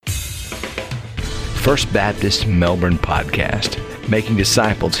First Baptist Melbourne podcast, making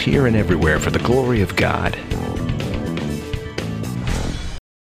disciples here and everywhere for the glory of God.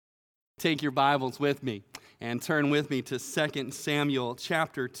 Take your Bibles with me and turn with me to 2 Samuel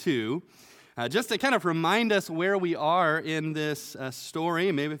chapter 2. Just to kind of remind us where we are in this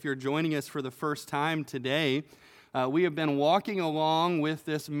story, maybe if you're joining us for the first time today, we have been walking along with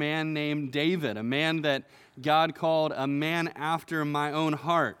this man named David, a man that God called a man after my own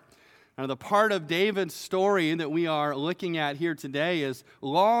heart. Now, the part of David's story that we are looking at here today is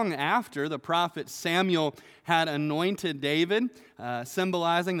long after the prophet Samuel had anointed David,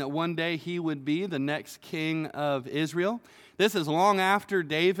 symbolizing that one day he would be the next king of Israel. This is long after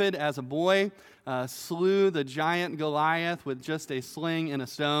David, as a boy, slew the giant Goliath with just a sling and a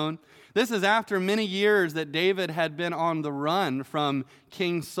stone. This is after many years that David had been on the run from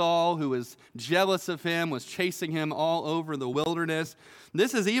King Saul, who was jealous of him, was chasing him all over the wilderness.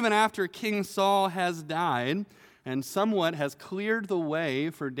 This is even after King Saul has died and somewhat has cleared the way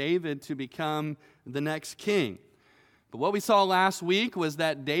for David to become the next king. But what we saw last week was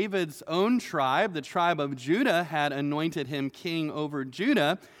that David's own tribe, the tribe of Judah, had anointed him king over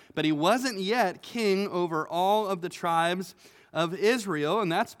Judah, but he wasn't yet king over all of the tribes of Israel, and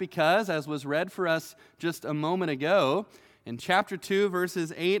that's because, as was read for us just a moment ago, in chapter 2,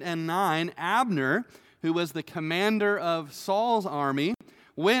 verses 8 and 9, Abner, who was the commander of Saul's army,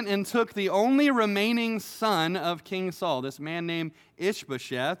 went and took the only remaining son of King Saul, this man named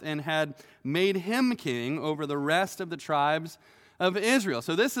Ishbosheth, and had made him king over the rest of the tribes of Israel.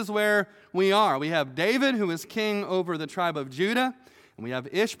 So this is where we are. We have David, who is king over the tribe of Judah, and we have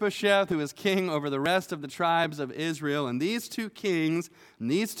Ishbosheth, who is king over the rest of the tribes of Israel. And these two kings and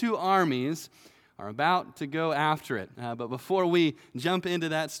these two armies are about to go after it. But before we jump into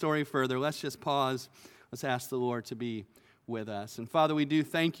that story further, let's just pause. Let's ask the Lord to be with us. And Father, we do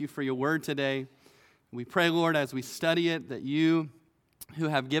thank you for your word today. We pray, Lord, as we study it, that you, who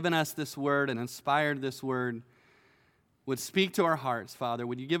have given us this word and inspired this word, would speak to our hearts, Father.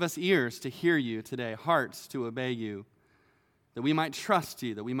 Would you give us ears to hear you today, hearts to obey you, that we might trust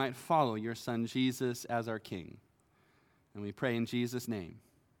you, that we might follow your Son Jesus as our King. And we pray in Jesus' name.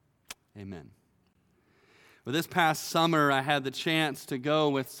 Amen. Well, this past summer, I had the chance to go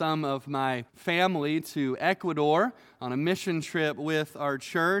with some of my family to Ecuador on a mission trip with our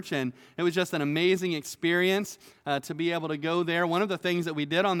church, and it was just an amazing experience to be able to go there. One of the things that we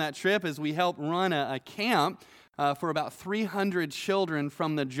did on that trip is we helped run a camp for about 300 children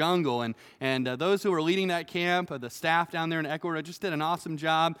from the jungle. And those who were leading that camp, the staff down there in Ecuador, just did an awesome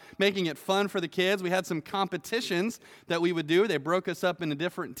job making it fun for the kids. We had some competitions that we would do. They broke us up into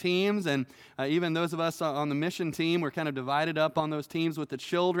different teams, and even those of us on the mission team were kind of divided up on those teams with the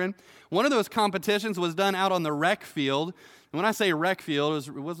children. One of those competitions was done out on the rec field. And when I say rec field,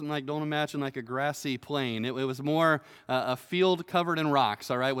 it wasn't like, don't imagine like a grassy plain. It was more a field covered in rocks,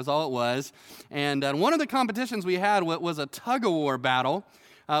 all right, was all it was. And one of the competitions we had was a tug-of-war battle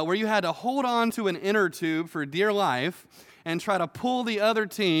where you had to hold on to an inner tube for dear life and try to pull the other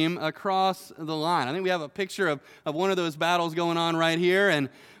team across the line. I think we have a picture of one of those battles going on right here, and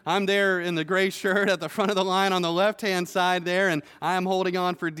I'm there in the gray shirt at the front of the line on the left-hand side there, and I am holding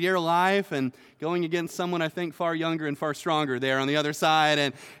on for dear life and going against someone I think far younger and far stronger there on the other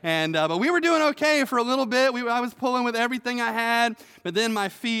side. But we were doing okay for a little bit. I was pulling with everything I had, but then my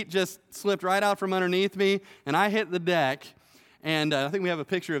feet just slipped right out from underneath me, and I hit the deck. And I think we have a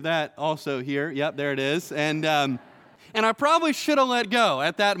picture of that also here. Yep, there it is. And I probably should have let go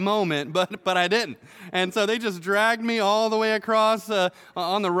at that moment, but I didn't. And so they just dragged me all the way across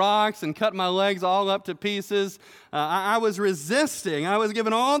on the rocks and cut my legs all up to pieces. I was resisting. I was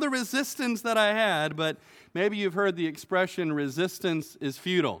given all the resistance that I had, but maybe you've heard the expression, resistance is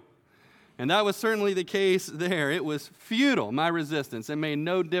futile. And that was certainly the case there. It was futile, my resistance. It made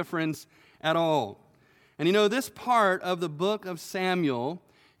no difference at all. And you know, this part of the book of Samuel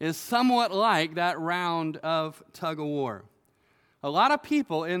is somewhat like that round of tug-of-war. A lot of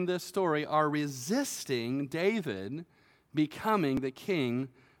people in this story are resisting David becoming the king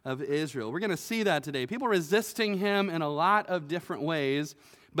of Israel. We're going to see that today. People resisting him in a lot of different ways,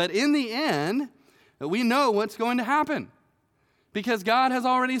 but in the end, we know what's going to happen because God has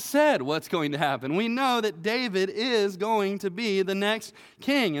already said what's going to happen. We know that David is going to be the next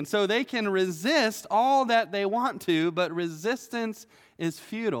king, and so they can resist all that they want to, but resistance is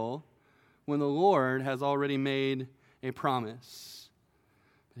futile when the Lord has already made a promise.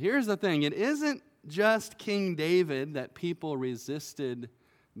 But here's the thing. It isn't just King David that people resisted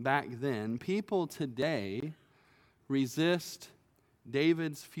back then. People today resist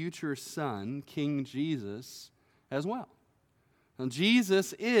David's future son, King Jesus, as well. Now,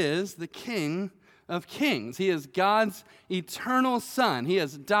 Jesus is the King of Kings. He is God's eternal Son. He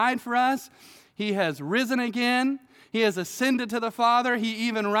has died for us. He has risen again. He has ascended to the Father. He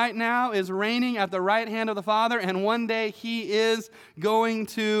even right now is reigning at the right hand of the Father, and one day He is going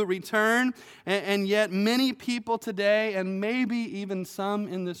to return. And yet many people today, and maybe even some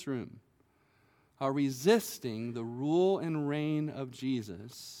in this room, are resisting the rule and reign of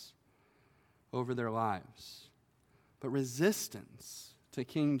Jesus over their lives. But resistance to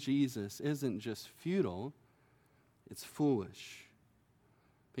King Jesus isn't just futile, it's foolish.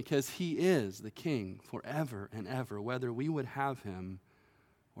 Because He is the King forever and ever, whether we would have Him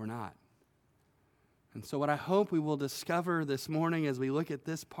or not. And so what I hope we will discover this morning as we look at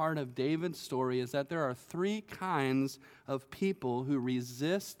this part of David's story is that there are three kinds of people who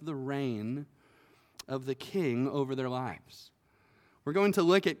resist the reign of the king over their lives. We're going to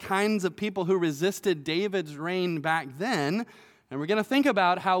look at kinds of people who resisted David's reign back then, and we're going to think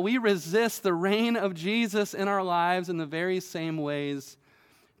about how we resist the reign of Jesus in our lives in the very same ways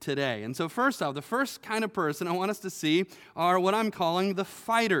today. And so first off, the first kind of person I want us to see are what I'm calling the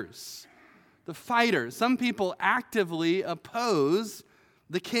fighters. The fighters. Some people actively oppose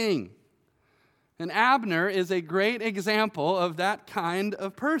the king. And Abner is a great example of that kind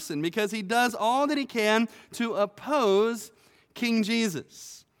of person because he does all that he can to oppose King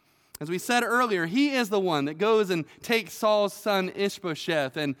Jesus. As we said earlier, he is the one that goes and takes Saul's son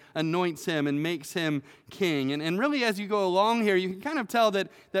Ishbosheth and anoints him and makes him king. And really, as you go along here, you can kind of tell that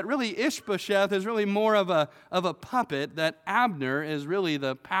really Ishbosheth is really more of a puppet, that Abner is really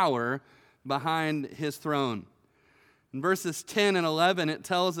the power behind his throne. In verses 10 and 11, it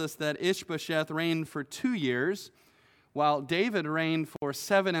tells us that Ishbosheth reigned for 2 years, while David reigned for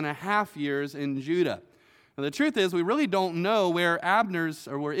 7.5 years in Judah. Now, the truth is, we really don't know where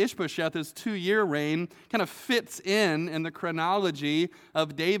where Ishbosheth's 2-year reign kind of fits in the chronology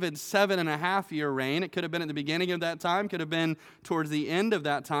of David's 7.5-year reign. It could have been at the beginning of that time, could have been towards the end of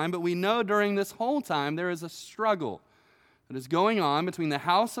that time, but we know during this whole time there is a struggle that is going on between the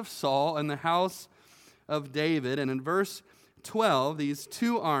house of Saul and the house of David. And in verse 12, these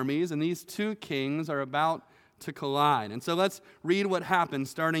two armies and these two kings are about to collide. And so let's read what happens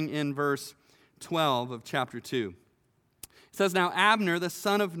starting in verse 12 of chapter 2. It says, "Now Abner, the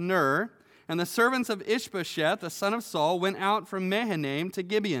son of Ner, and the servants of Ishbosheth, the son of Saul, went out from Mahanaim to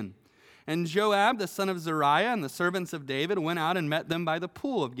Gibeon. And Joab, the son of Zeruiah, and the servants of David went out and met them by the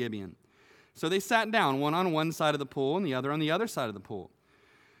pool of Gibeon. So they sat down, one on one side of the pool and the other on the other side of the pool.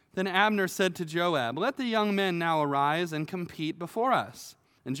 Then Abner said to Joab, 'Let the young men now arise and compete before us.'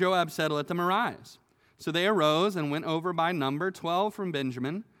 And Joab said, 'Let them arise.' So they arose and went over by number, 12 from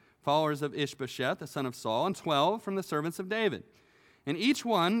Benjamin, followers of Ishbosheth, the son of Saul, and 12 from the servants of David. And each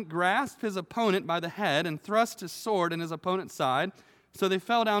one grasped his opponent by the head and thrust his sword in his opponent's side, so they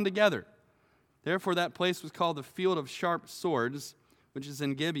fell down together. Therefore that place was called the Field of Sharp Swords, which is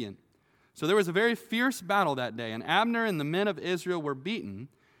in Gibeon. So there was a very fierce battle that day, and Abner and the men of Israel were beaten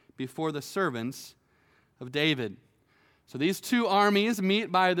before the servants of David." So these two armies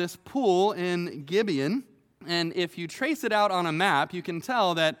meet by this pool in Gibeon. And if you trace it out on a map, you can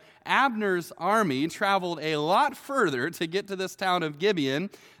tell that Abner's army traveled a lot further to get to this town of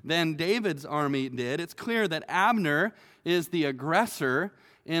Gibeon than David's army did. It's clear that Abner is the aggressor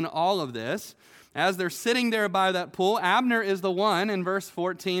in all of this. As they're sitting there by that pool, Abner is the one in verse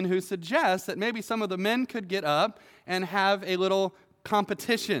 14 who suggests that maybe some of the men could get up and have a little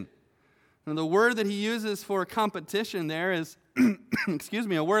competition. And the word that he uses for competition there is,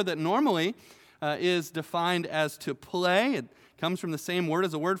 a word that normally is defined as to play. It comes from the same word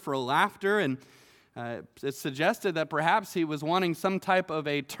as a word for laughter, and it's suggested that perhaps he was wanting some type of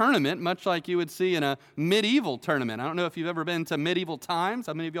a tournament, much like you would see in a medieval tournament. I don't know if you've ever been to medieval times.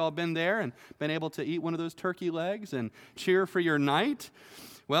 How many of y'all have been there and been able to eat one of those turkey legs and cheer for your knight?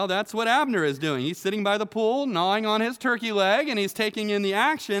 Well, that's what Abner is doing. He's sitting by the pool, gnawing on his turkey leg, and he's taking in the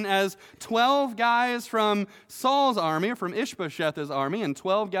action as 12 guys from Saul's army, or from Ishbosheth's army, and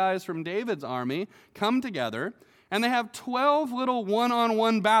 12 guys from David's army come together, and they have 12 little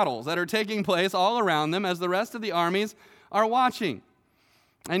one-on-one battles that are taking place all around them as the rest of the armies are watching.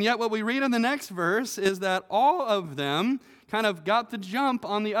 And yet what we read in the next verse is that all of them kind of got the jump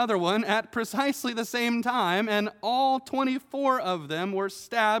on the other one at precisely the same time, and all 24 of them were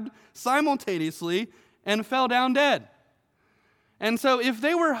stabbed simultaneously and fell down dead. And so if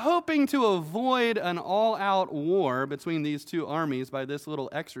they were hoping to avoid an all-out war between these two armies by this little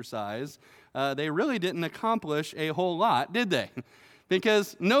exercise, they really didn't accomplish a whole lot, did they?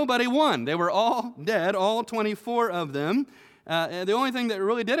 Because nobody won. They were all dead, all 24 of them. The only thing that it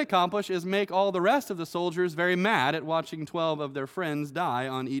really did accomplish is make all the rest of the soldiers very mad at watching 12 of their friends die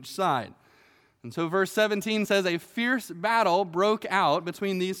on each side. And so verse 17 says, a fierce battle broke out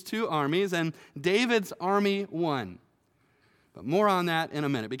between these two armies, and David's army won. But more on that in a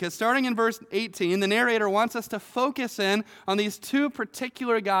minute, because starting in verse 18, the narrator wants us to focus in on these two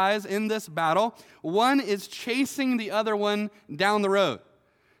particular guys in this battle. One is chasing the other one down the road.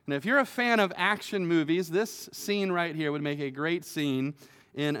 And if you're a fan of action movies, this scene right here would make a great scene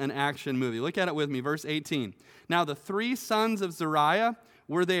in an action movie. Look at it with me, verse 18. Now the three sons of Zeruiah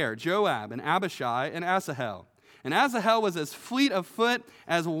were there, Joab and Abishai and Asahel. And Asahel was as fleet of foot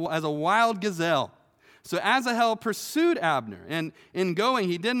as a wild gazelle. So Asahel pursued Abner, and in going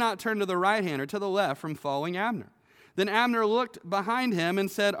he did not turn to the right hand or to the left from following Abner. Then Abner looked behind him and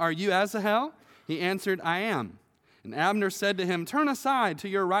said, "Are you Asahel?" He answered, "I am." And Abner said to him, "Turn aside to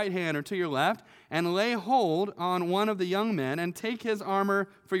your right hand or to your left, and lay hold on one of the young men, and take his armor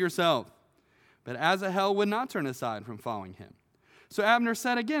for yourself." But Asahel would not turn aside from following him. So Abner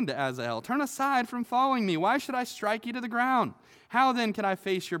said again to Asahel, "Turn aside from following me. Why should I strike you to the ground? How then can I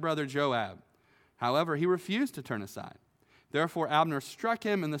face your brother Joab?" However, he refused to turn aside. Therefore Abner struck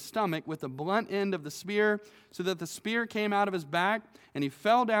him in the stomach with the blunt end of the spear, so that the spear came out of his back, and he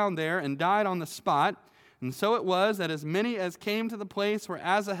fell down there and died on the spot. And so it was that as many as came to the place where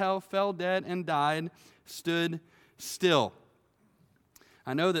Asahel fell dead and died stood still.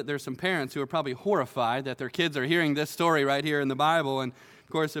 I know that there's some parents who are probably horrified that their kids are hearing this story right here in the Bible. And of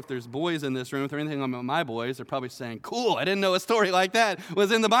course, if there's boys in this room, if there's anything about my boys, they're probably saying, "Cool, I didn't know a story like that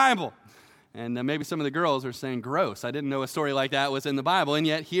was in the Bible." And maybe some of the girls are saying, "Gross, I didn't know a story like that was in the Bible." And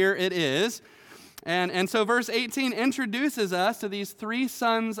yet here it is. And so verse 18 introduces us to these three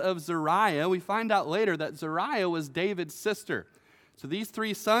sons of Zeruiah. We find out later that Zeruiah was David's sister. So these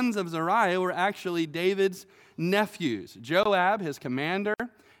three sons of Zeruiah were actually David's nephews: Joab, his commander,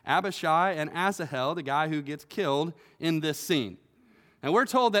 Abishai, and Asahel, the guy who gets killed in this scene. And we're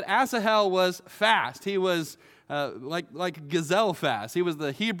told that Asahel was fast. He was like gazelle fast. He was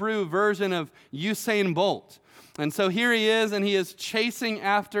the Hebrew version of Usain Bolt. And so here he is, and he is chasing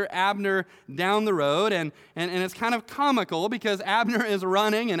after Abner down the road, and it's kind of comical because Abner is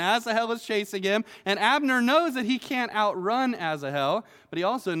running, and Asahel is chasing him, and Abner knows that he can't outrun Asahel, but he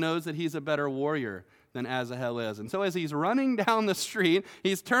also knows that he's a better warrior than Asahel is. And so as he's running down the street,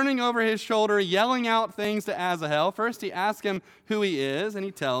 he's turning over his shoulder, yelling out things to Asahel. First, he asks him who he is, and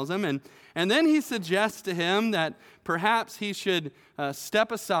he tells him, and then he suggests to him that perhaps he should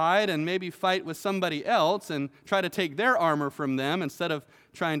step aside and maybe fight with somebody else and try to take their armor from them instead of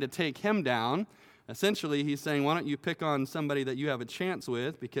trying to take him down. Essentially, he's saying, why don't you pick on somebody that you have a chance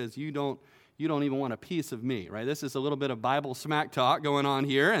with, because you don't even want a piece of me, right? This is a little bit of Bible smack talk going on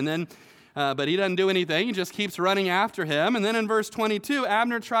here. And then, but he doesn't do anything. He just keeps running after him. And then in verse 22,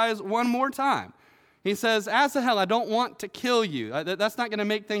 Abner tries one more time. He says, "Asahel, I don't want to kill you. That's not going to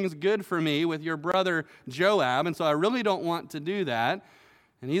make things good for me with your brother Joab, and so I really don't want to do that."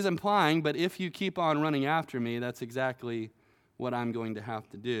 And he's implying, but if you keep on running after me, that's exactly what I'm going to have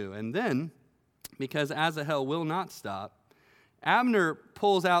to do. And then, because Asahel will not stop, Abner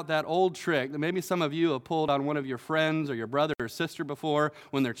pulls out that old trick that maybe some of you have pulled on one of your friends or your brother or sister before,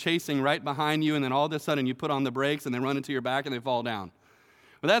 when they're chasing right behind you, and then all of a sudden you put on the brakes and they run into your back and they fall down.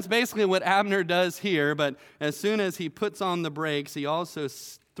 Well, that's basically what Abner does here, but as soon as he puts on the brakes, he also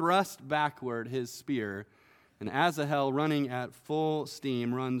thrusts backward his spear, and Asahel, running at full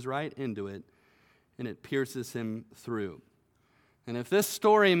steam, runs right into it, and it pierces him through. And if this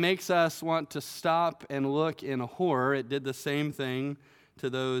story makes us want to stop and look in horror, it did the same thing to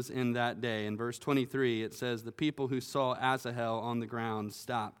those in that day. In verse 23, it says, "The people who saw Asahel on the ground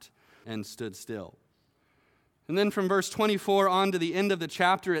stopped and stood still." And then from verse 24 on to the end of the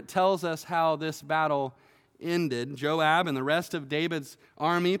chapter, it tells us how this battle ended. Joab and the rest of David's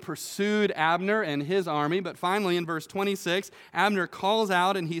army pursued Abner and his army, but finally in verse 26, Abner calls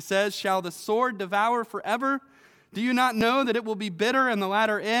out and he says, "Shall the sword devour forever? Do you not know that it will be bitter in the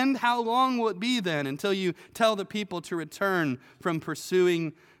latter end? How long will it be then until you tell the people to return from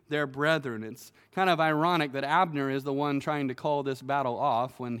pursuing their brethren?" It's kind of ironic that Abner is the one trying to call this battle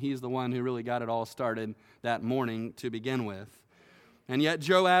off when he's the one who really got it all started that morning to begin with. And yet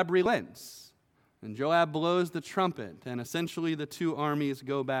Joab relents, and Joab blows the trumpet, and essentially the two armies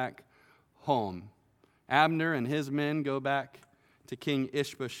go back home. Abner and his men go back to King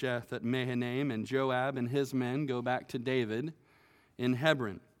Ishbosheth at Mahanaim, and Joab and his men go back to David in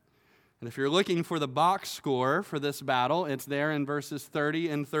Hebron. And if you're looking for the box score for this battle, it's there in verses 30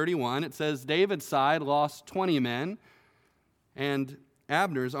 and 31. It says David's side lost 20 men, and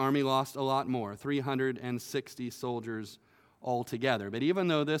Abner's army lost a lot more, 360 soldiers altogether. But even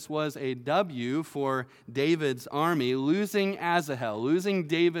though this was a W for David's army, losing Asahel, losing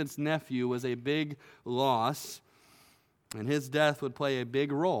David's nephew, was a big loss, and his death would play a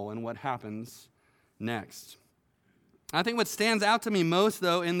big role in what happens next. I think what stands out to me most,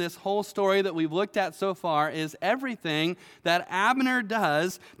 though, in this whole story that we've looked at so far is everything that Abner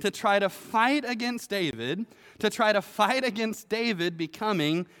does to try to fight against David,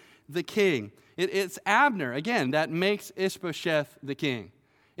 becoming the king. It's Abner, again, that makes Ishbosheth the king.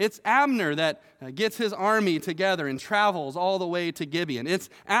 It's Abner that gets his army together and travels all the way to Gibeon. It's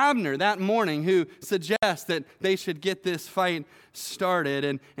Abner that morning who suggests that they should get this fight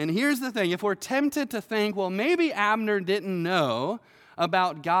started. And here's the thing. If we're tempted to think, well, maybe Abner didn't know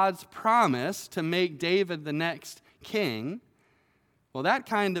about God's promise to make David the next king, well, that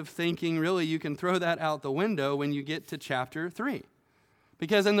kind of thinking, really, you can throw that out the window when you get to chapter 3.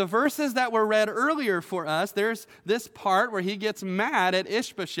 Because in the verses that were read earlier for us, there's this part where he gets mad at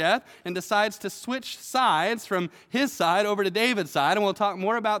Ishbosheth and decides to switch sides from his side over to David's side. And we'll talk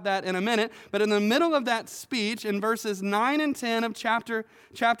more about that in a minute. But in the middle of that speech, in verses 9 and 10 of chapter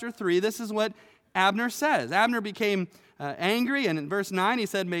 3, this is what Abner says. Abner became angry, and in verse 9 he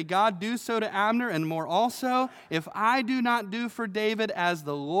said, "May God do so to Abner and more also, if I do not do for David as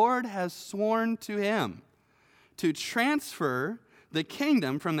the Lord has sworn to him, to transfer the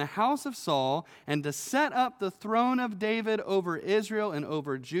kingdom from the house of Saul and to set up the throne of David over Israel and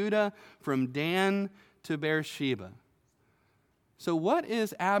over Judah from Dan to Beersheba." So what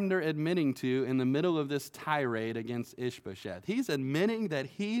is Abner admitting to in the middle of this tirade against Ishbosheth? He's admitting that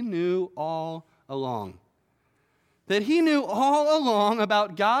he knew all along. That he knew all along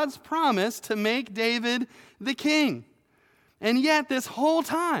about God's promise to make David the king. And yet this whole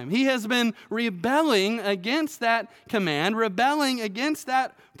time, he has been rebelling against that command, rebelling against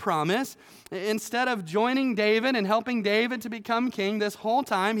that promise. Instead of joining David and helping David to become king, this whole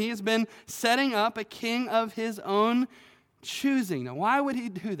time he has been setting up a king of his own choosing. Now, why would he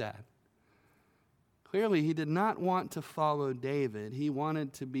do that? Clearly, he did not want to follow David. He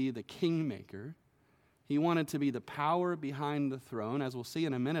wanted to be the kingmaker. He wanted to be the power behind the throne. As we'll see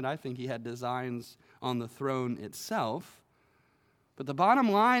in a minute, I think he had designs on the throne itself. But the bottom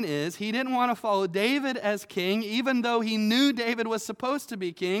line is he didn't want to follow David as king, even though he knew David was supposed to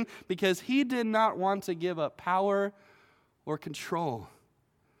be king, because he did not want to give up power or control.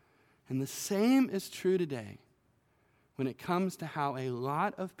 And the same is true today when it comes to how a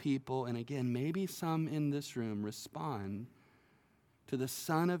lot of people, and again, maybe some in this room, respond to the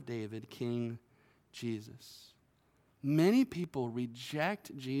Son of David, King Jesus. Many people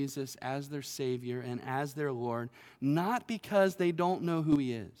reject Jesus as their Savior and as their Lord, not because they don't know who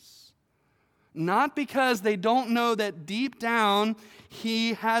He is, not because they don't know that deep down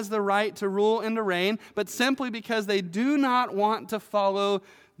He has the right to rule and to reign, but simply because they do not want to follow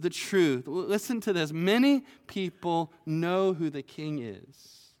the truth. Listen to this. Many people know who the King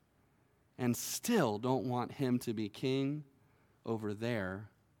is and still don't want Him to be king over their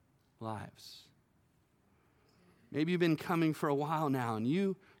lives. Maybe you've been coming for a while now, and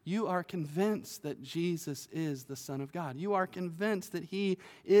you are convinced that Jesus is the Son of God. You are convinced that He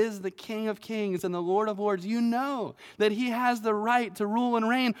is the King of Kings and the Lord of Lords. You know that He has the right to rule and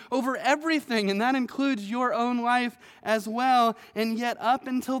reign over everything, and that includes your own life as well. And yet, up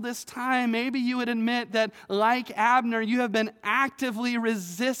until this time, maybe you would admit that, like Abner, you have been actively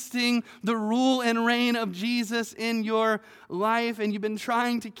resisting the rule and reign of Jesus in your life, and you've been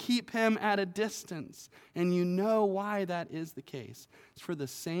trying to keep Him at a distance. And you know why that is the case. It's for the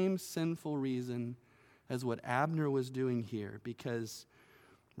same sinful reason as what Abner was doing here. Because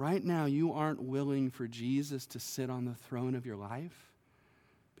right now you aren't willing for Jesus to sit on the throne of your life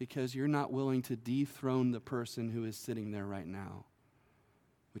because you're not willing to dethrone the person who is sitting there right now,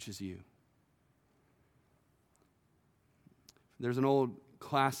 which is you. There's an old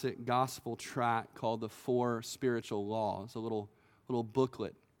classic gospel tract called The Four Spiritual Laws, a little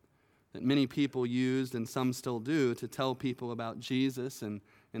booklet that many people used and some still do to tell people about Jesus and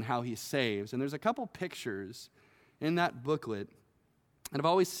how He saves. And there's a couple pictures in that booklet that have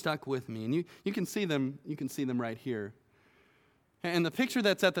always stuck with me. And you can see them right here. And the picture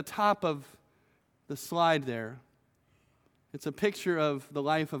that's at the top of the slide there, it's a picture of the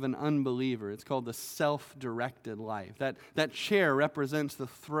life of an unbeliever. It's called the self-directed life. That chair represents the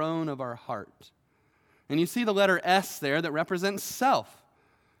throne of our heart. And you see the letter S there that represents self.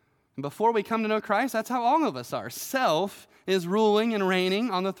 And before we come to know Christ, that's how all of us are. Self is ruling and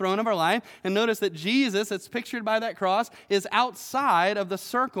reigning on the throne of our life. And notice that Jesus, that's pictured by that cross, is outside of the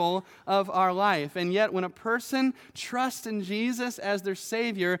circle of our life. And yet when a person trusts in Jesus as their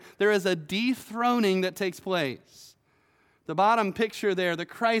Savior, there is a dethroning that takes place. The bottom picture there, the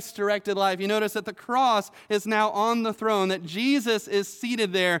Christ-directed life. You notice that the cross is now on the throne, that Jesus is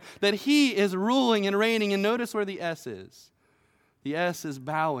seated there, that he is ruling and reigning. And notice where the S is. The S is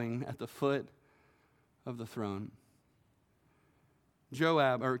bowing at the foot of the throne.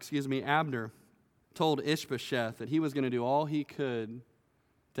 Abner told Ishbosheth that he was going to do all he could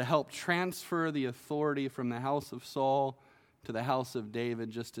to help transfer the authority from the house of Saul to the house of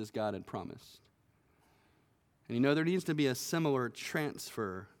David, just as God had promised. And there needs to be a similar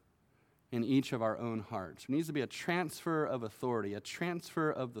transfer in each of our own hearts. There needs to be a transfer of authority, a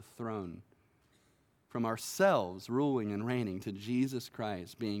transfer of the throne from ourselves ruling and reigning to Jesus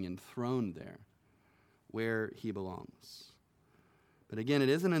Christ being enthroned there where he belongs. But again, it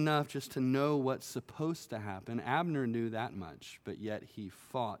isn't enough just to know what's supposed to happen. Abner knew that much, but yet he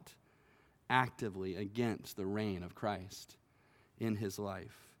fought actively against the reign of Christ in his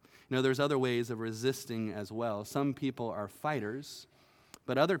life. There's other ways of resisting as well. Some people are fighters,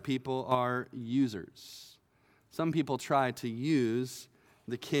 but other people are users. Some people try to use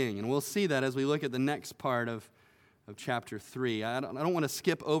the king, and we'll see that as we look at the next part of chapter 3. I don't want to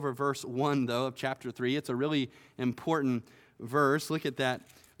skip over verse 1, though, of chapter 3. It's a really important verse. Look at that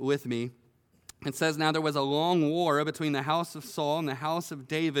with me. It says, "Now there was a long war between the house of Saul and the house of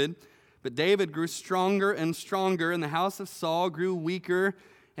David, but David grew stronger and stronger, and the house of Saul grew weaker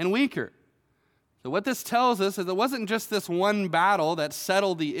and weaker." So what this tells us is it wasn't just this one battle that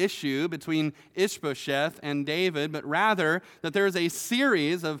settled the issue between Ishbosheth and David, but rather that there's a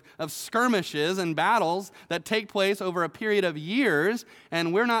series of skirmishes and battles that take place over a period of years,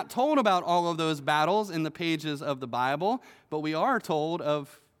 and we're not told about all of those battles in the pages of the Bible, but we are told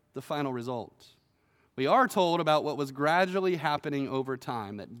of the final result. We are told about what was gradually happening over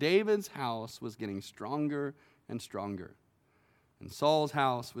time, that David's house was getting stronger and stronger, and Saul's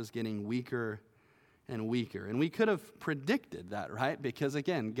house was getting weaker and weaker. And we could have predicted that, right? Because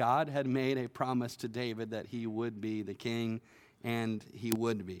again, God had made a promise to David that he would be the king, and he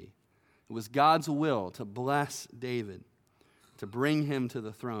would be. It was God's will to bless David, to bring him to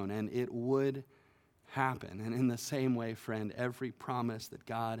the throne, and it would happen. And in the same way, friend, every promise that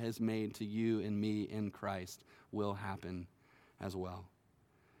God has made to you and me in Christ will happen as well.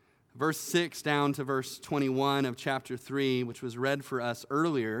 Verse 6 down to verse 21 of chapter 3, which was read for us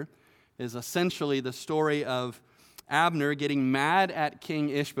earlier, is essentially the story of Abner getting mad at King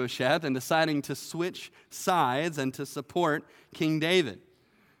Ishbosheth and deciding to switch sides and to support King David.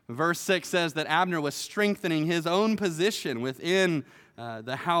 Verse 6 says that Abner was strengthening his own position within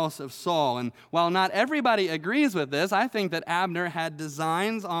the house of Saul. And while not everybody agrees with this, I think that Abner had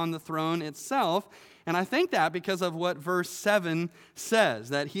designs on the throne itself. And I think that because of what verse 7 says,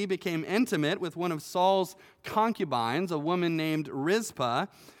 that he became intimate with one of Saul's concubines, a woman named Rizpah.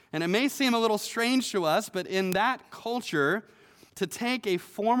 And it may seem a little strange to us, but in that culture, to take a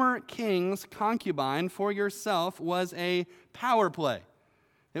former king's concubine for yourself was a power play.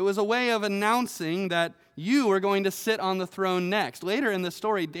 It was a way of announcing that you were going to sit on the throne next. Later in the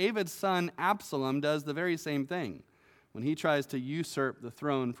story, David's son Absalom does the very same thing when he tries to usurp the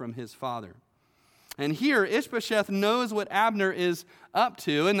throne from his father. And here, Ishbosheth knows what Abner is up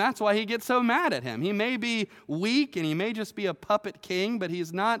to, and that's why he gets so mad at him. He may be weak, and he may just be a puppet king, but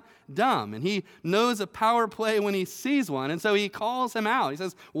he's not dumb. And he knows a power play when he sees one, and so he calls him out. He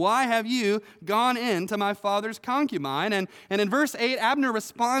says, "Why have you gone into my father's concubine?" And in verse 8, Abner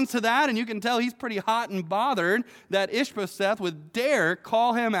responds to that, and you can tell he's pretty hot and bothered that Ishbosheth would dare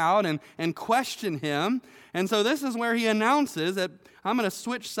call him out and question him. And so this is where he announces that I'm going to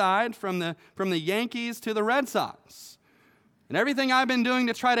switch side from the Yankees to the Red Sox. And everything I've been doing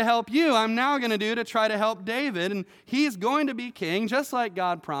to try to help you, I'm now going to do to try to help David. And he's going to be king, just like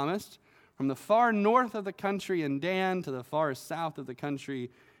God promised, from the far north of the country in Dan to the far south of the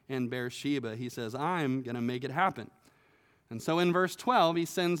country in Beersheba. He says, I'm going to make it happen. And so in verse 12, he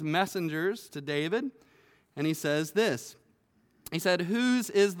sends messengers to David, and he says this. He said, "Whose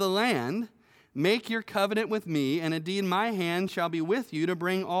is the land? Make your covenant with me, and indeed my hand shall be with you to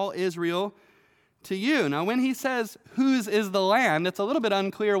bring all Israel to you." Now, when he says, "Whose is the land?" it's a little bit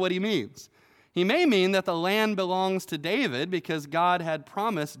unclear what he means. He may mean that the land belongs to David because God had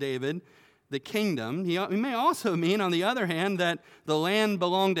promised David the kingdom. He may also mean, on the other hand, that the land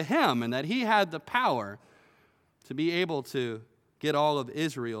belonged to him and that he had the power to be able to get all of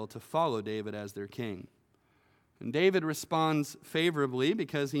Israel to follow David as their king. And David responds favorably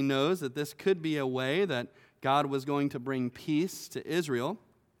because he knows that this could be a way that God was going to bring peace to Israel.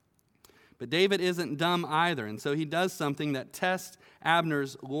 But David isn't dumb either, and so he does something that tests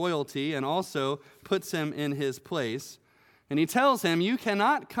Abner's loyalty and also puts him in his place. And he tells him, "You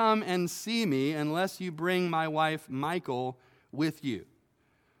cannot come and see me unless you bring my wife Michal with you."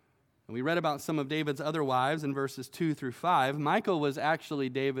 And we read about some of David's other wives in verses 2 through 5. Michal was actually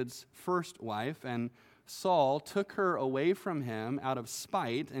David's first wife, and Saul took her away from him out of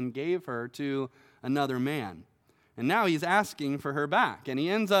spite and gave her to another man. And now he's asking for her back. And he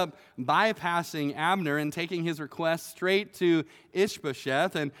ends up bypassing Abner and taking his request straight to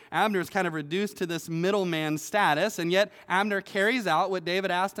Ishbosheth. And Abner is kind of reduced to this middleman status. And yet Abner carries out what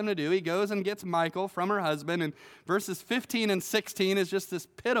David asked him to do. He goes and gets Michal from her husband. And verses 15 and 16 is just this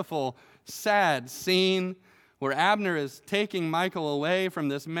pitiful, sad scene where Abner is taking Michal away from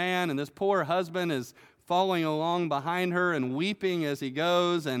this man. And this poor husband is following along behind her and weeping as he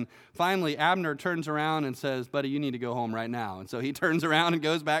goes. And finally, Abner turns around and says, "Buddy, you need to go home right now." And so he turns around and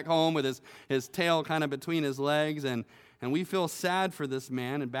goes back home with his tail kind of between his legs. And we feel sad for this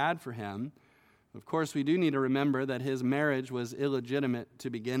man and bad for him. Of course, we do need to remember that his marriage was illegitimate to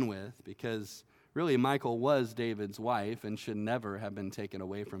begin with, because really Michal was David's wife and should never have been taken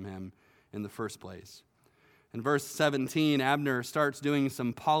away from him in the first place. In verse 17, Abner starts doing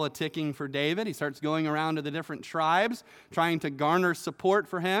some politicking for David. He starts going around to the different tribes, trying to garner support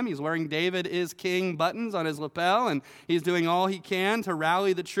for him. He's wearing "David is King" buttons on his lapel, and he's doing all he can to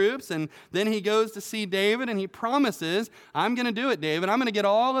rally the troops. And then he goes to see David, and he promises, "I'm going to do it, David. I'm going to get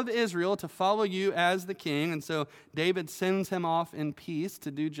all of Israel to follow you as the king." And so David sends him off in peace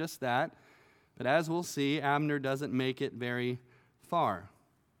to do just that. But as we'll see, Abner doesn't make it very far.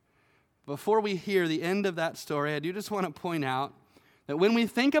 Before we hear the end of that story, I do just want to point out that when we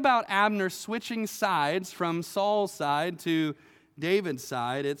think about Abner switching sides from Saul's side to David's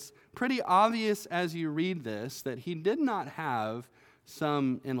side, it's pretty obvious as you read this that he did not have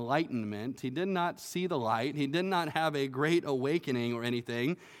some enlightenment. He did not see the light. He did not have a great awakening or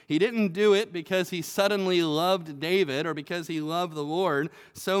anything. He didn't do it because he suddenly loved David or because he loved the Lord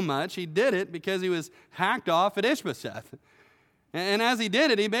so much. He did it because he was hacked off at Ishbosheth. And as he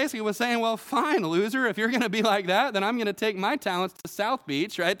did it, he basically was saying, "Well, fine, loser, if you're going to be like that, then I'm going to take my talents to South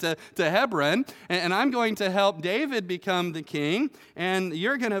Beach, right, to Hebron, and I'm going to help David become the king, and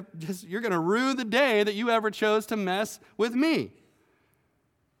you're going to rue the day that you ever chose to mess with me."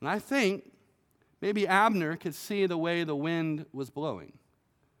 And I think maybe Abner could see the way the wind was blowing.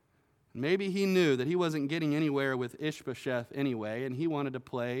 Maybe he knew that he wasn't getting anywhere with Ishbosheth anyway, and he wanted to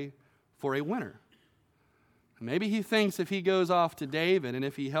play for a winner. Maybe he thinks if he goes off to David and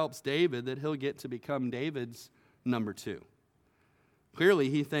if he helps David that he'll get to become David's number 2. Clearly,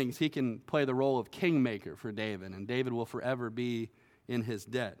 he thinks he can play the role of kingmaker for David, and David will forever be in his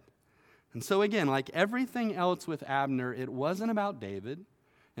debt. And so again, like everything else with Abner, it wasn't about David,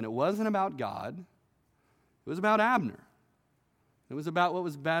 and it wasn't about God. It was about Abner. It was about what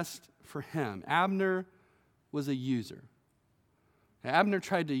was best for him. Abner was a user. Abner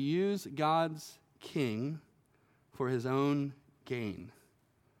tried to use God's king for his own gain.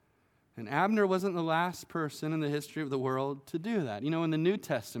 And Abner wasn't the last person in the history of the world to do that. You know, in the New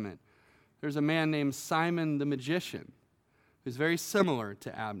Testament, there's a man named Simon the magician who's very similar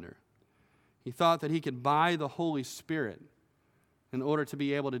to Abner. He thought that he could buy the Holy Spirit in order to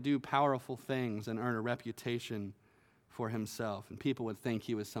be able to do powerful things and earn a reputation for himself, and people would think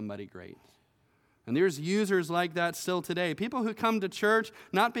he was somebody great. And there's users like that still today. People who come to church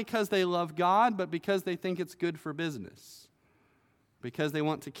not because they love God, but because they think it's good for business, because they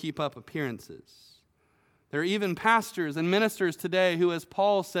want to keep up appearances. There are even pastors and ministers today who, as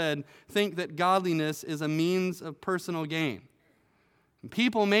Paul said, think that godliness is a means of personal gain. And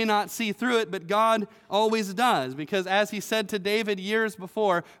people may not see through it, but God always does, because as he said to David years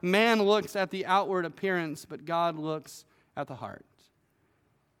before, man looks at the outward appearance, but God looks at the heart.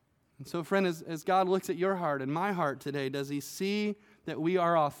 And so, friend, as God looks at your heart and my heart today, does he see that we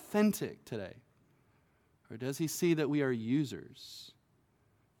are authentic today? Or does he see that we are users,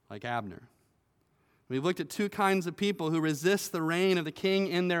 like Abner? We've looked at two kinds of people who resist the reign of the king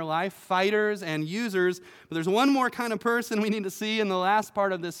in their life, fighters and users. But there's one more kind of person we need to see in the last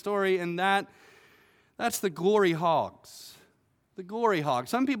part of this story, and that's the glory hogs. The glory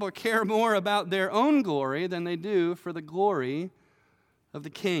hogs. Some people care more about their own glory than they do for the glory of the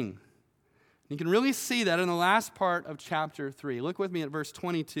king. You can really see that in the last part of chapter 3. Look with me at verse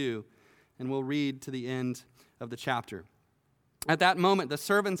 22, and we'll read to the end of the chapter. At that moment, the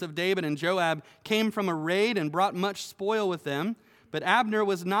servants of David and Joab came from a raid and brought much spoil with them. But Abner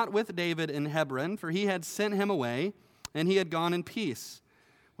was not with David in Hebron, for he had sent him away, and he had gone in peace.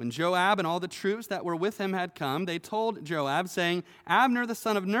 When Joab and all the troops that were with him had come, they told Joab, saying, "Abner the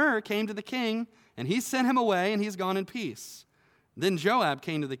son of Ner came to the king, and he sent him away, and he's gone in peace." Then Joab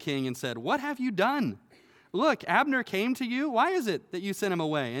came to the king and said, "What have you done? Look, Abner came to you. Why is it that you sent him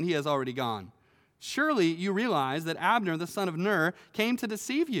away and he has already gone? Surely you realize that Abner, the son of Ner, came to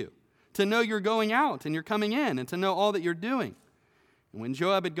deceive you, to know you're going out and you're coming in, and to know all that you're doing." And when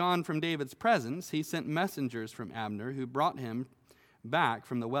Joab had gone from David's presence, he sent messengers from Abner, who brought him back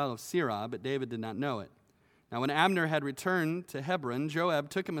from the well of Sirah, but David did not know it. Now when Abner had returned to Hebron, Joab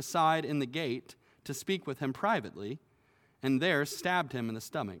took him aside in the gate to speak with him privately, and there stabbed him in the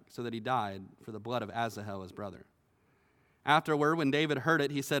stomach, so that he died for the blood of Asahel his brother. Afterward, when David heard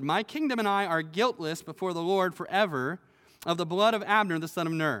it, he said, "My kingdom and I are guiltless before the Lord forever of the blood of Abner the son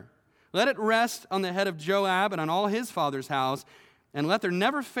of Ner. Let it rest on the head of Joab and on all his father's house, and let there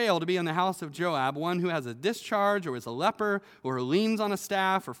never fail to be in the house of Joab one who has a discharge, or is a leper, or who leans on a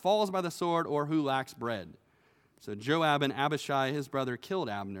staff, or falls by the sword, or who lacks bread." So Joab and Abishai his brother killed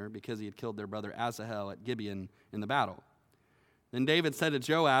Abner, because he had killed their brother Asahel at Gibeon in the battle. Then David said to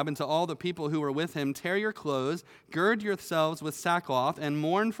Joab and to all the people who were with him, "Tear your clothes, gird yourselves with sackcloth, and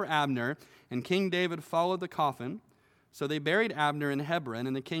mourn for Abner." And King David followed the coffin. So they buried Abner in Hebron,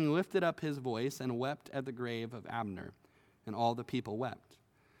 and the king lifted up his voice and wept at the grave of Abner. And all the people wept.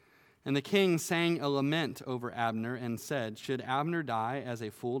 And the king sang a lament over Abner and said, "Should Abner die as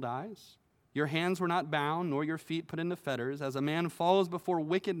a fool dies? Your hands were not bound, nor your feet put into fetters. As a man falls before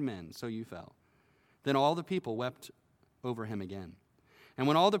wicked men, so you fell." Then all the people wept over him again. And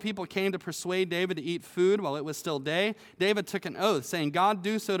when all the people came to persuade David to eat food while it was still day, David took an oath, saying, "God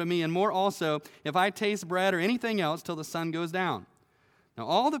do so to me, and more also, if I taste bread or anything else till the sun goes down." Now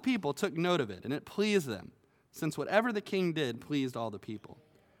all the people took note of it, and it pleased them, since whatever the king did pleased all the people.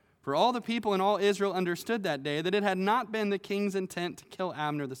 For all the people and all Israel understood that day that it had not been the king's intent to kill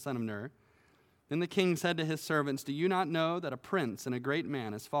Abner the son of Ner. Then the king said to his servants, "Do you not know that a prince and a great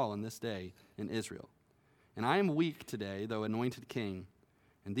man has fallen this day in Israel? And I am weak today, though anointed king.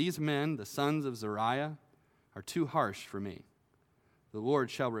 And these men, the sons of Zeruiah, are too harsh for me. The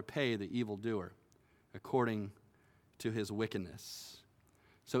Lord shall repay the evildoer according to his wickedness."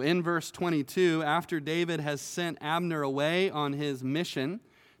 So in verse 22, after David has sent Abner away on his mission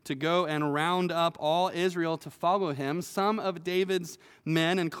to go and round up all Israel to follow him, some of David's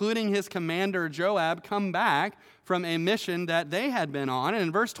men, including his commander Joab, come back from a mission that they had been on. And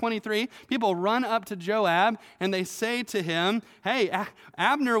in verse 23, people run up to Joab and they say to him, "Hey,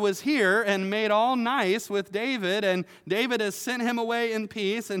 Abner was here and made all nice with David, and David has sent him away in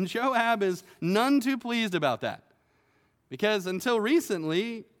peace." And Joab is none too pleased about that, because until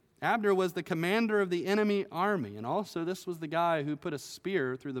recently, Abner was the commander of the enemy army, and also this was the guy who put a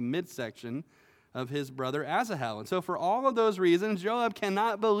spear through the midsection of his brother Asahel. And so for all of those reasons, Joab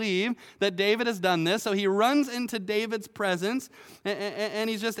cannot believe that David has done this, so he runs into David's presence, and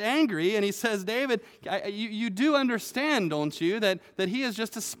he's just angry, and he says, "David, you do understand, don't you, that he is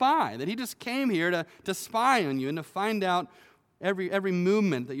just a spy, that he just came here to spy on you and to find out every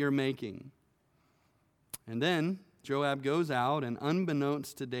movement that you're making." And then Joab goes out, and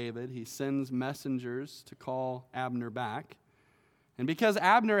unbeknownst to David, he sends messengers to call Abner back. And because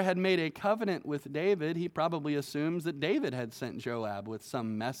Abner had made a covenant with David, he probably assumes that David had sent Joab with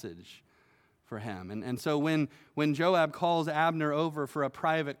some message for him. And so when Joab calls Abner over for a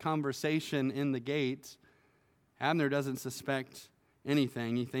private conversation in the gate, Abner doesn't suspect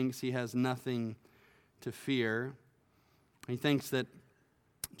anything. He thinks he has nothing to fear. He thinks that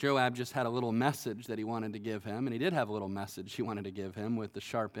Joab just had a little message that he wanted to give him, and he did have a little message he wanted to give him with the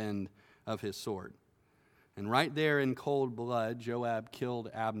sharp end of his sword. And right there in cold blood, Joab killed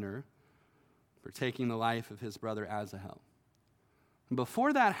Abner for taking the life of his brother Asahel. And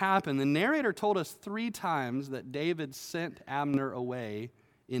before that happened, the narrator told us 3 times that David sent Abner away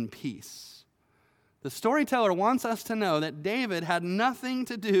in peace. The storyteller wants us to know that David had nothing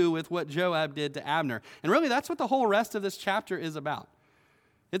to do with what Joab did to Abner. And really, that's what the whole rest of this chapter is about.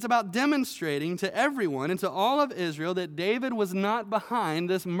 It's about demonstrating to everyone and to all of Israel that David was not behind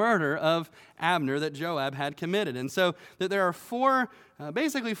this murder of Abner that Joab had committed. And so that there are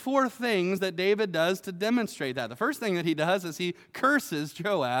basically four things that David does to demonstrate that. The first thing that he does is he curses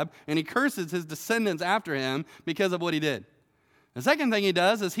Joab, and he curses his descendants after him because of what he did. The second thing he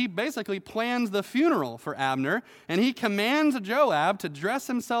does is he basically plans the funeral for Abner, and he commands Joab to dress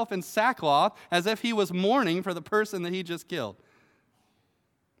himself in sackcloth as if he was mourning for the person that he just killed.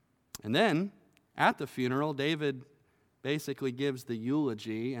 And then, at the funeral, David basically gives the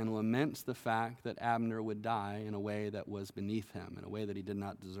eulogy and laments the fact that Abner would die in a way that was beneath him, in a way that he did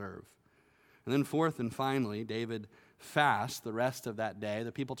not deserve. And then fourth and finally, David fasts the rest of that day.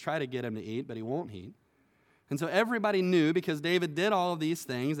 The people try to get him to eat, but he won't eat. And so everybody knew, because David did all of these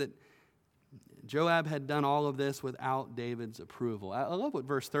things, that Joab had done all of this without David's approval. I love what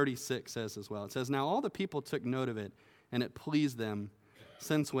verse 36 says as well. It says, "Now all the people took note of it, and it pleased them,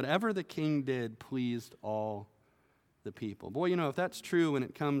 since whatever the king did pleased all the people." Boy, if that's true when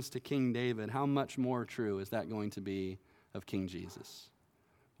it comes to King David, how much more true is that going to be of King Jesus?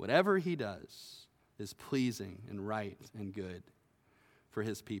 Whatever he does is pleasing and right and good for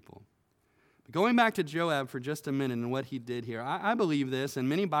his people. But going back to Joab for just a minute and what he did here, I believe this, and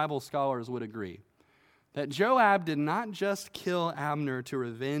many Bible scholars would agree, that Joab did not just kill Abner to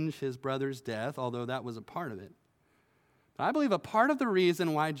revenge his brother's death, although that was a part of it. But I believe a part of the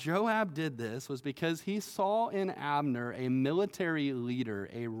reason why Joab did this was because he saw in Abner a military leader,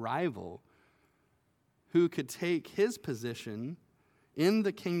 a rival, who could take his position in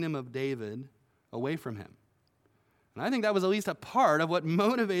the kingdom of David away from him. And I think that was at least a part of what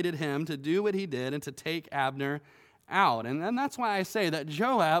motivated him to do what he did and to take Abner out. And that's why I say that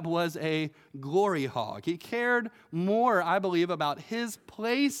Joab was a glory hog. He cared more, I believe, about his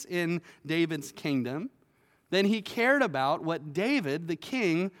place in David's kingdom than he cared about what David, the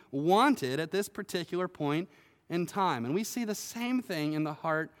king, wanted at this particular point in time. And we see the same thing in the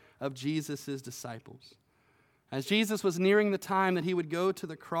heart of Jesus' disciples. As Jesus was nearing the time that he would go to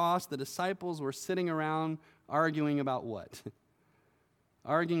the cross, the disciples were sitting around arguing about what?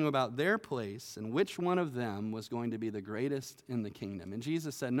 Arguing about their place and which one of them was going to be the greatest in the kingdom. And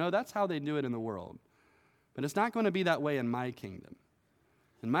Jesus said, no, that's how they do it in the world. But it's not going to be that way in my kingdom.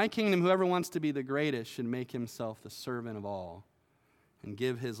 In my kingdom, whoever wants to be the greatest should make himself the servant of all and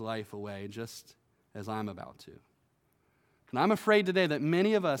give his life away just as I'm about to. And I'm afraid today that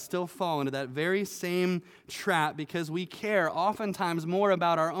many of us still fall into that very same trap because we care oftentimes more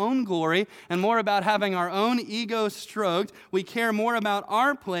about our own glory and more about having our own ego stroked. We care more about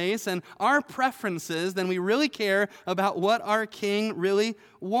our place and our preferences than we really care about what our king really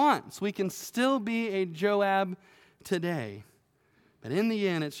wants. We can still be a Joab today. But in the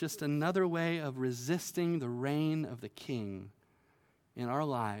end, it's just another way of resisting the reign of the king in our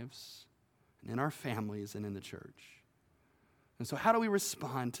lives, and in our families, and in the church. And so how do we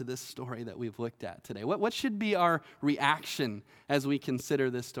respond to this story that we've looked at today? What should be our reaction as we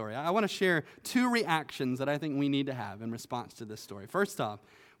consider this story? I want to share two reactions that I think we need to have in response to this story. First off,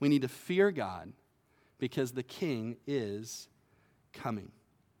 we need to fear God because the king is coming.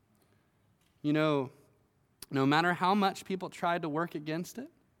 No matter how much people tried to work against it,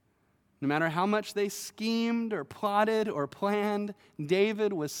 no matter how much they schemed or plotted or planned,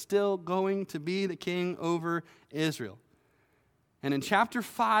 David was still going to be the king over Israel. And in chapter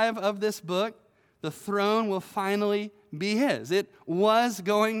 5 of this book, the throne will finally be his. It was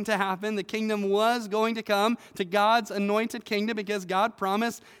going to happen. The kingdom was going to come to God's anointed kingdom because God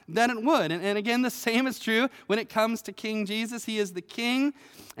promised that it would. And again, the same is true when it comes to King Jesus. He is the king,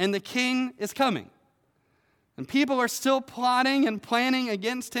 and the king is coming. And people are still plotting and planning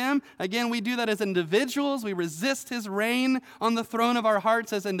against him. Again, we do that as individuals. We resist his reign on the throne of our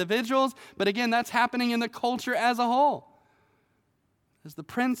hearts as individuals. But again, that's happening in the culture as a whole. As the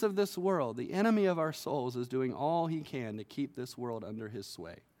prince of this world, the enemy of our souls, is doing all he can to keep this world under his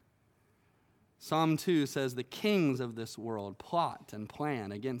sway. Psalm 2 says the kings of this world plot and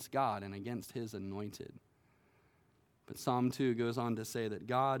plan against God and against his anointed. But Psalm 2 goes on to say that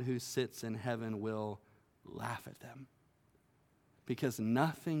God who sits in heaven will laugh at them because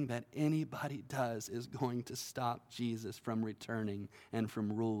nothing that anybody does is going to stop Jesus from returning and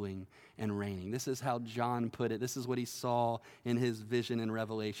from ruling and reigning. This is how John put it. This is what he saw in his vision in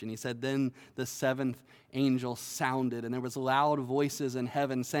Revelation. He said, then the seventh angel sounded, and there was loud voices in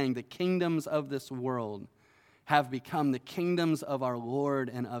heaven saying, the kingdoms of this world have become the kingdoms of our Lord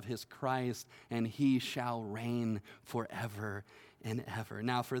and of his Christ, and he shall reign forever and ever.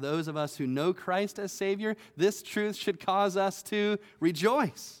 Now, for those of us who know Christ as Savior, this truth should cause us to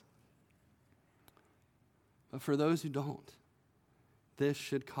rejoice. But for those who don't, this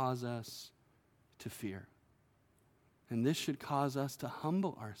should cause us to fear. And this should cause us to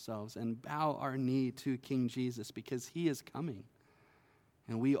humble ourselves and bow our knee to King Jesus because he is coming.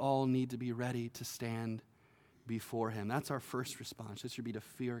 And we all need to be ready to stand before him. That's our first response. It should be to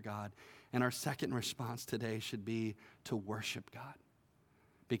fear God. And our second response today should be to worship God.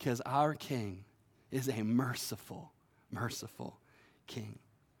 Because our King is a merciful, merciful King.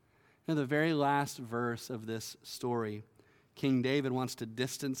 In the very last verse of this story, King David wants to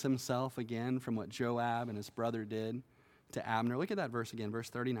distance himself again from what Joab and his brother did to Abner. Look at that verse again, verse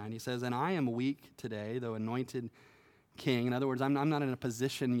 39. He says, and I am weak today, though anointed king. In other words, I'm not in a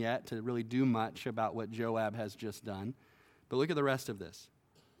position yet to really do much about what Joab has just done. But look at the rest of this.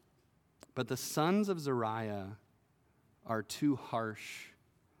 But the sons of Zeruiah are too harsh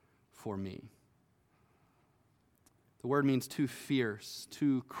for me. The word means too fierce,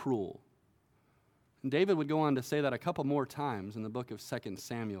 too cruel. And David would go on to say that a couple more times in the book of 2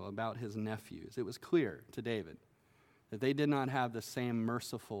 Samuel about his nephews. It was clear to David that they did not have the same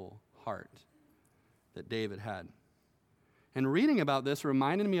merciful heart that David had. And reading about this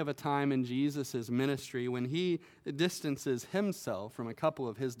reminded me of a time in Jesus' ministry when he distances himself from a couple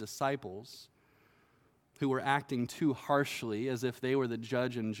of his disciples who were acting too harshly as if they were the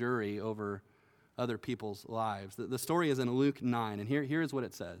judge and jury over other people's lives. The story is in Luke 9, and here is what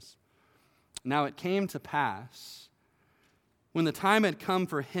it says. Now it came to pass, when the time had come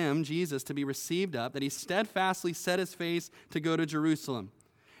for him, Jesus, to be received up, that he steadfastly set his face to go to Jerusalem.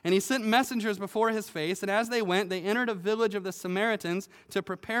 And he sent messengers before his face, and as they went, they entered a village of the Samaritans to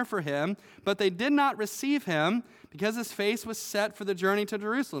prepare for him, but they did not receive him because his face was set for the journey to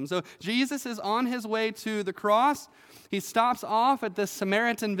Jerusalem. So Jesus is on his way to the cross. He stops off at this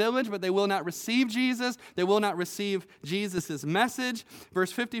Samaritan village, but they will not receive Jesus. They will not receive Jesus' message.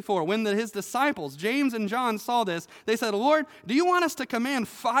 Verse 54, when his disciples, James and John, saw this, they said, Lord, do you want us to command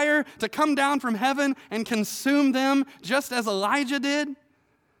fire to come down from heaven and consume them just as Elijah did?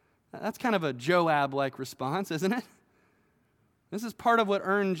 That's kind of a Joab-like response, isn't it? This is part of what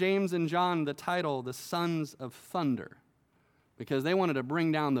earned James and John the title, the Sons of Thunder, because they wanted to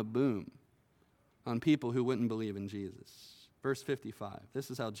bring down the boom on people who wouldn't believe in Jesus. Verse 55,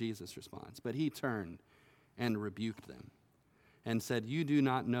 this is how Jesus responds. But he turned and rebuked them and said, you do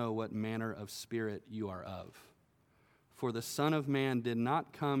not know what manner of spirit you are of. For the Son of Man did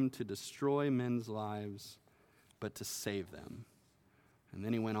not come to destroy men's lives, but to save them. And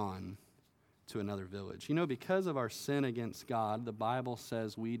then he went on to another village. You know, because of our sin against God, the Bible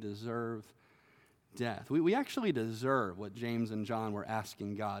says we deserve death. We actually deserve what James and John were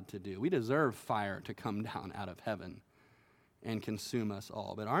asking God to do. We deserve fire to come down out of heaven and consume us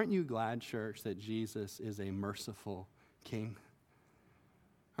all. But aren't you glad, church, that Jesus is a merciful king?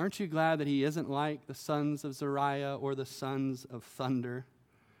 Aren't you glad that he isn't like the sons of Zariah or the sons of thunder?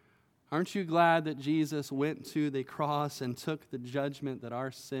 Aren't you glad that Jesus went to the cross and took the judgment that our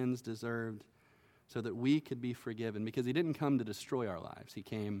sins deserved so that we could be forgiven? Because he didn't come to destroy our lives. He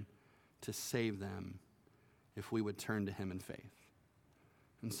came to save them if we would turn to him in faith.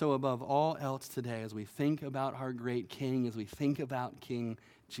 And so above all else today, as we think about our great King, as we think about King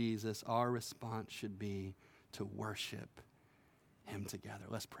Jesus, our response should be to worship him together.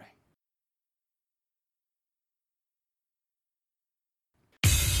 Let's pray.